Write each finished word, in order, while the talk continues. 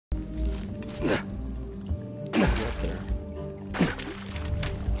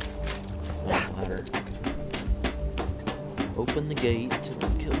open the gate to the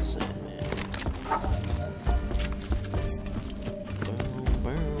kill Sandman.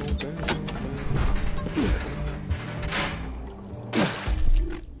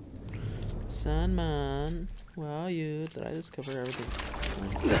 Sandman, where are you? Did I discover everything?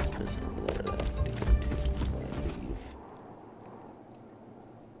 I'm missing over there that I need to go to before I leave.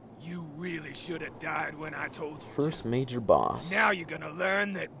 You really should have died when I told you. First major boss. Now you're gonna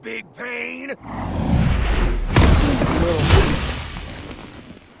learn that big pain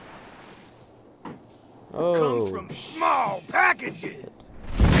comes from small packages.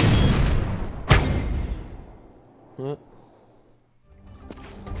 What?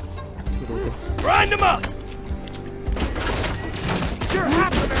 Grind them up! You're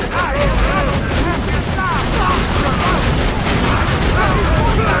happier than I am, and I don't have your side!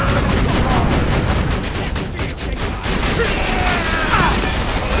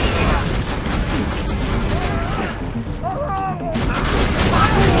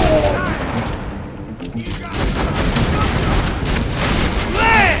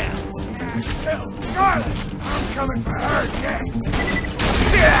 Blam! Tell Scarlett I'm coming for her next!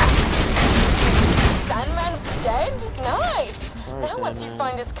 Sandman's dead? Nice! Now once you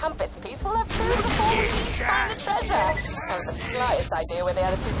find his compass piece, we'll have 2 of the 4 we need to find the treasure. I haven't the slightest idea where the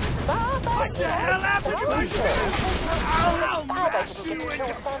other 2 pieces are, but yeah, it's still good. It feels kind of bad I didn't get to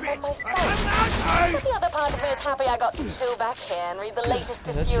kill Sandman myself. But the other part of me is happy I got to chill back here and read the latest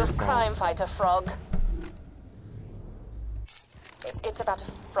issue of Crime Fighter Frog. It's about a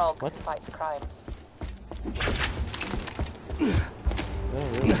frog who fights crimes. Oh,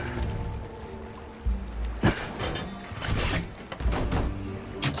 really?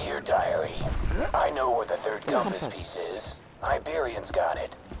 Dear Diary, I know where the 3rd compass piece is. Iberians got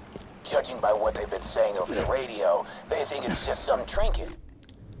it. Judging by what they've been saying over the radio, they think it's just some trinket.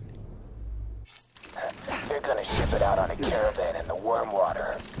 They're gonna ship it out on a caravan in the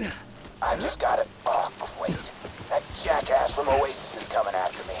Wormwater. I've just got it. Oh, great. That jackass from Oasis is coming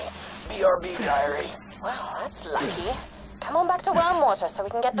after me. BRB, Diary. Well, that's lucky. Come on back to Wormwater so we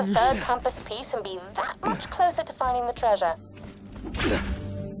can get the 3rd compass piece and be that much closer to finding the treasure.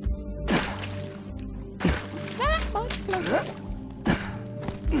 That much closer.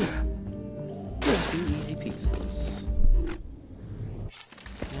 2 easy pieces.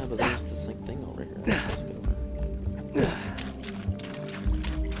 Yeah, but there's this like thing over here. Let's go over.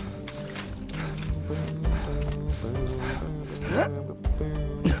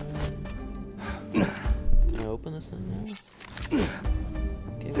 Can I open this thing now?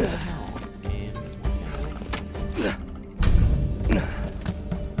 Okay, what the hell? Game.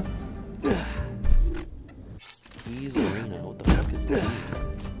 Keys Arena. What the fuck is that?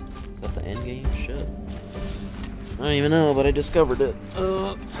 Is that the end game? Shit. I don't even know, but I discovered it.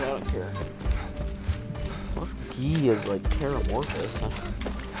 So I don't care. Plus, key is like Terramorphous. I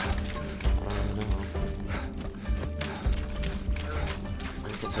don't even know. I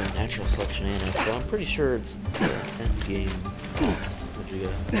think it's a natural selection annex, but I'm pretty sure it's the end game. Where'd you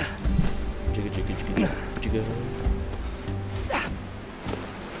go? Where'd you go?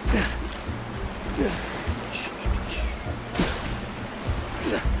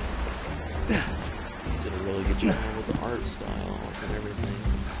 Did a really good job with the art style and everything.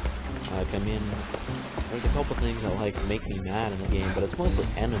 Like, I mean, there's a couple things that like make me mad in the game, but it's mostly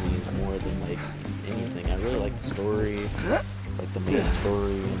enemies more than like anything. I really like the story, like the main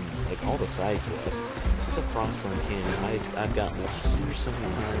story, and like all the side quests. It's a Frostborn King. I've gotten lost here so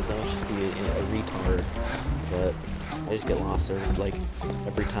many times. I was just be a retard, but I just get lost there like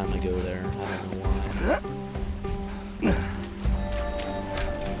every time I go there. I don't know why.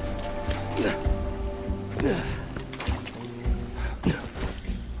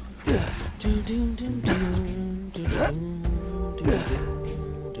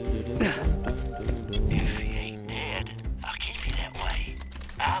 If he ain't dead, I'll keep you that way.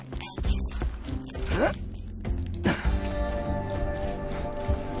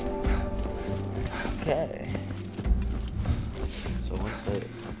 Okay. So once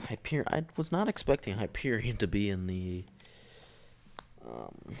Hyperion, I was not expecting Hyperion to be in the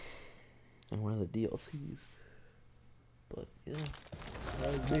in one of the DLCs, but yeah,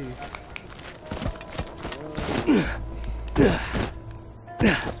 that would be.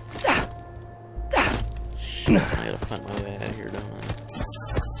 Shit, I gotta find my way out of here, don't I?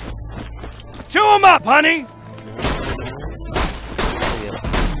 Chew 'em up, honey!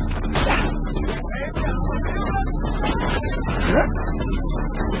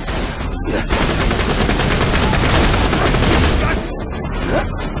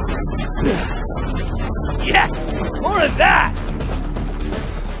 Yes! More of that!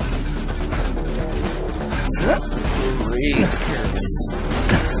 Read.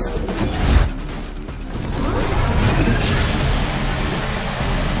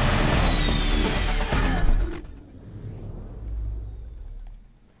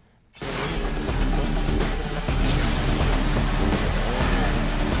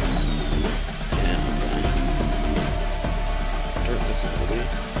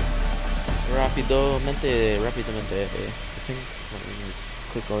 Rápidamente. I think, let me just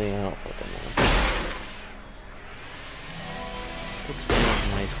quickly, I don't fucking know. Experience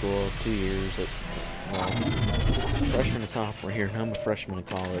in high school, 2 years at, freshman and sophomore year, and I'm a freshman in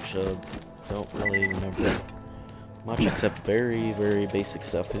college, so don't really remember much except very, very basic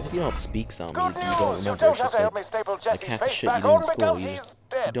stuff, because if you don't speak something, you don't remember. You don't have to help like, me staple like Jesse's half the face shit you back do in on school, because you he's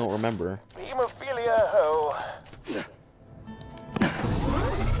dead. don't remember. Hemophilia ho.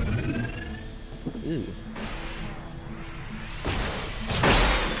 Ooh.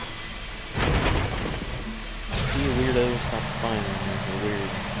 See a weirdo, stop spying on me, you're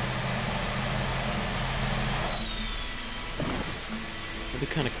weird. It'd be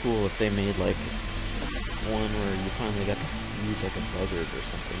kind of cool if they made like one where you finally got to use like a buzzard or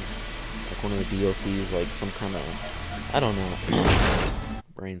something. Like one of the DLCs, like some kind of, I don't know,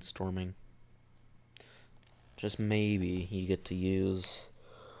 brainstorming. Just maybe you get to use,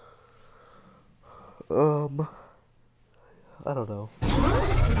 I don't know.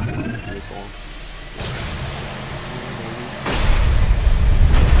 Pretty cool.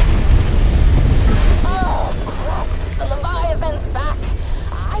 Oh, crap! The Leviathan's back!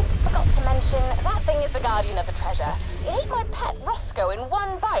 I forgot to mention, that thing is the guardian of the treasure. It ate my pet Roscoe in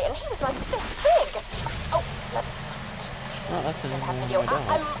one bite, and he was like this big! Oh, bloody... Oh, that's Don't an have animal video. on my dog.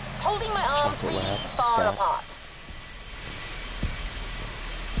 I'm holding my arms Chocolate really lab, far cat. apart.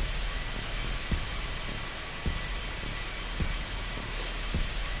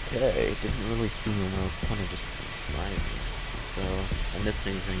 Okay, didn't really see him, I was kind of just lying. So, if I missed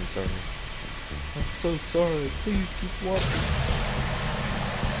anything, sorry. I'm so sorry, please keep watching.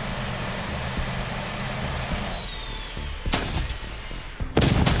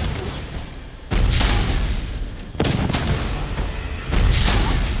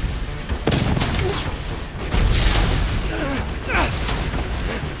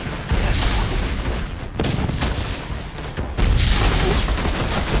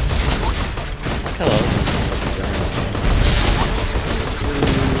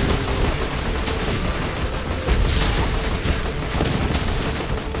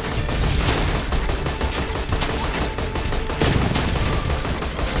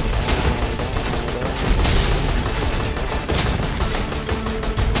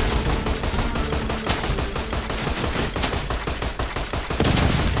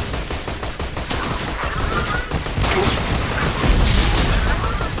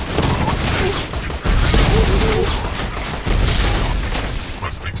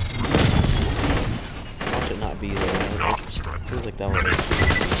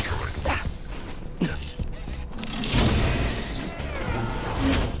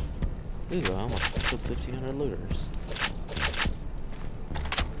 Ooh, I almost killed 1,500 looters.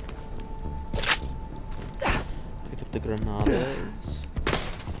 Pick up the granadas.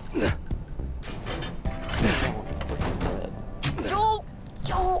 You're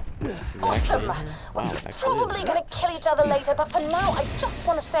awesome! Wow, We're probably gonna kill each other later, but for now, I just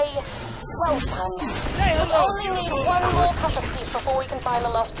want to say, well done. We only need one more compass piece before we can find the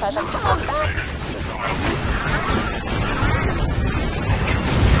lost treasure. Come on back!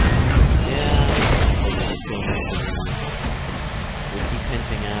 We keep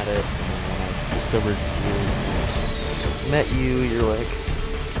hinting at it, and then when I discovered you, met you, you're like,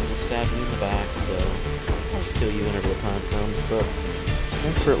 we'll stab you in the back, so I'll just kill you whenever the time comes, but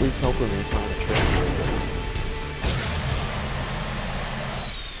thanks for at least helping me find the treasure.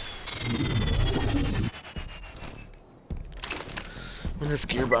 I wonder if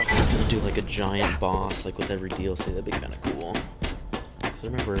Gearbox is gonna do like a giant boss, like with every DLC, that'd be kinda cool. Cause I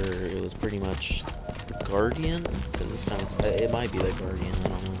remember it was pretty much the Guardian, because this time it might be the Guardian, I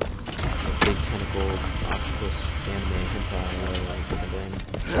don't know. A big tentacled octopus anime hentai, like thing.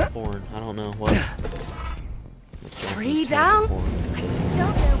 Porn, I don't know what. 3 down? I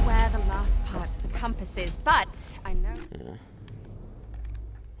don't know where the last part of the compass is, but I know. Yeah.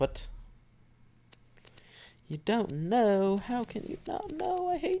 What? You don't know? How can you not know?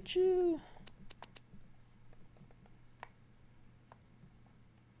 I hate you.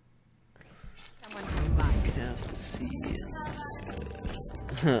 Someone combined. Cast to see.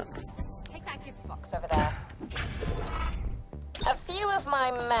 Take that gift box. Over there. A few of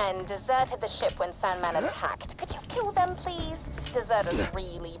my men deserted the ship when Sandman attacked. Could you kill them, please? Deserters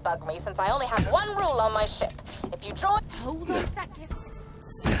really bug me since I only have one rule on my ship. If you draw... Hold on to that gift.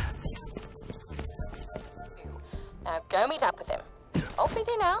 Now go meet up with him. Off with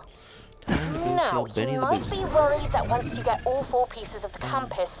you now. Now, He might be worried that once you get all 4 pieces of the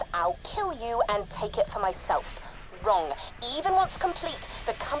compass, I'll kill you and take it for myself. Wrong. Even once complete,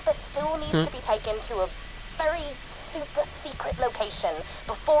 the compass still needs to be taken to a very super secret location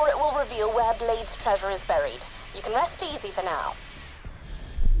before it will reveal where Blade's treasure is buried. You can rest easy for now.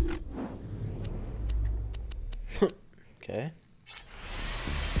 Okay.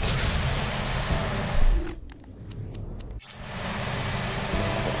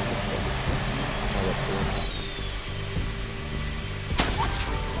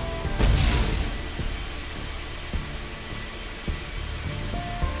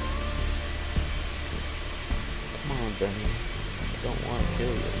 Come on, Benny. I don't want to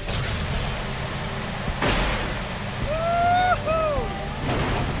kill you.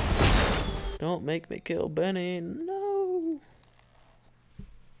 Don't make me kill Benny. No.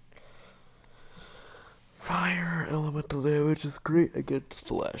 Fire elemental damage is great against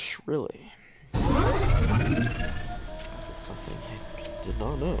flesh. Really? Something I just did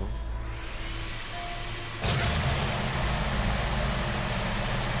not know.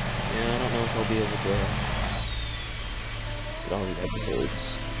 Yeah, I don't know if I'll be able to get all the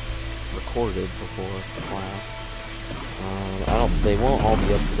episodes recorded before class. They won't all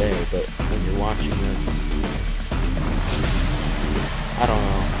be up to date, but when you're watching this, I don't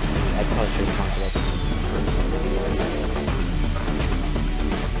know. I probably should have talked about this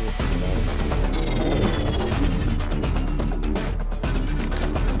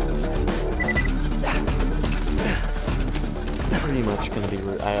pretty much gonna be.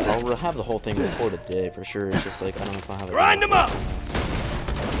 I'll have the whole thing recorded today for sure. It's just like I don't know if I'll have it. Grind them up!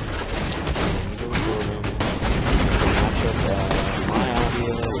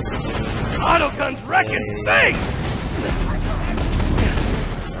 Autogun's wrecking things!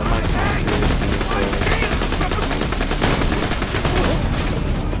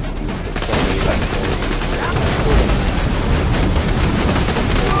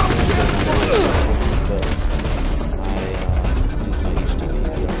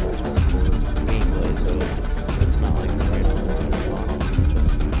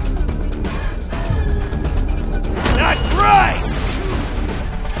 That's right!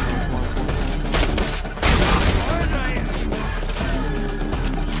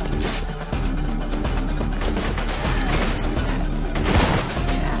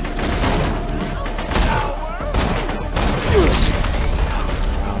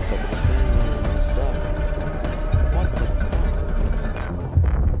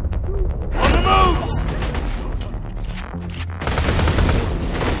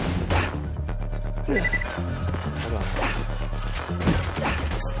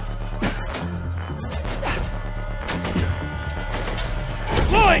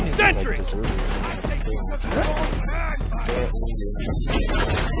 Deploying sentry!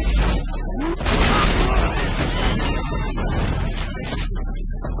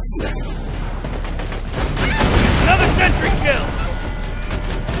 Another sentry kill!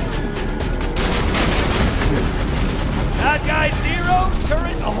 Bad guy 0,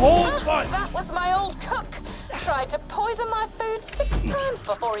 turret a whole bunch! That was my old cook. Tried to poison my food 6 times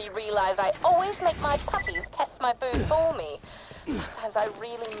before he realized I always make my puppies test my food for me. Sometimes I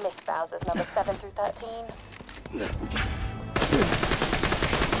really miss Bowser's number 7 through 13.